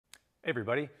Hey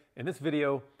everybody, in this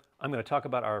video I'm going to talk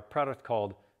about our product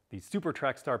called the Super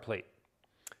Track Star Plate.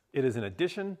 It is an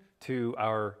addition to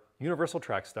our Universal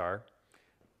Track Star,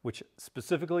 which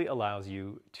specifically allows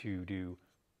you to do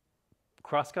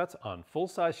crosscuts on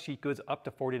full-size sheet goods up to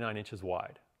 49 inches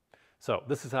wide. So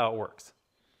this is how it works.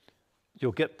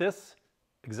 You'll get this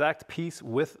exact piece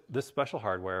with this special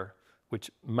hardware, which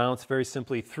mounts very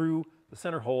simply through the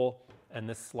center hole and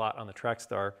this slot on the Track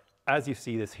Star, as you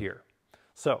see this here.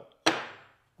 So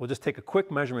we'll just take a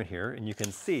quick measurement here, and you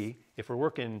can see if we're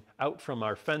working out from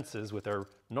our fences with our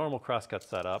normal crosscut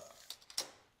setup,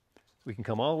 we can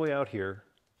come all the way out here.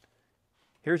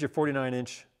 Here's your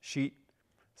 49-inch sheet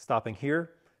stopping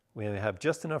here. We have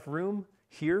just enough room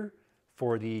here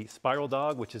for the spiral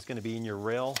dog, which is going to be in your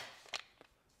rail,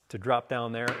 to drop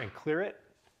down there and clear it,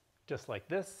 just like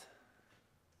this,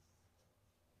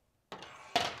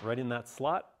 right in that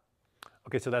slot.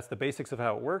 Okay, so that's the basics of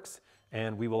how it works,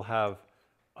 and we will have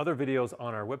other videos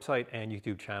on our website and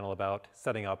YouTube channel about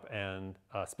setting up and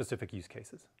specific use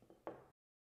cases.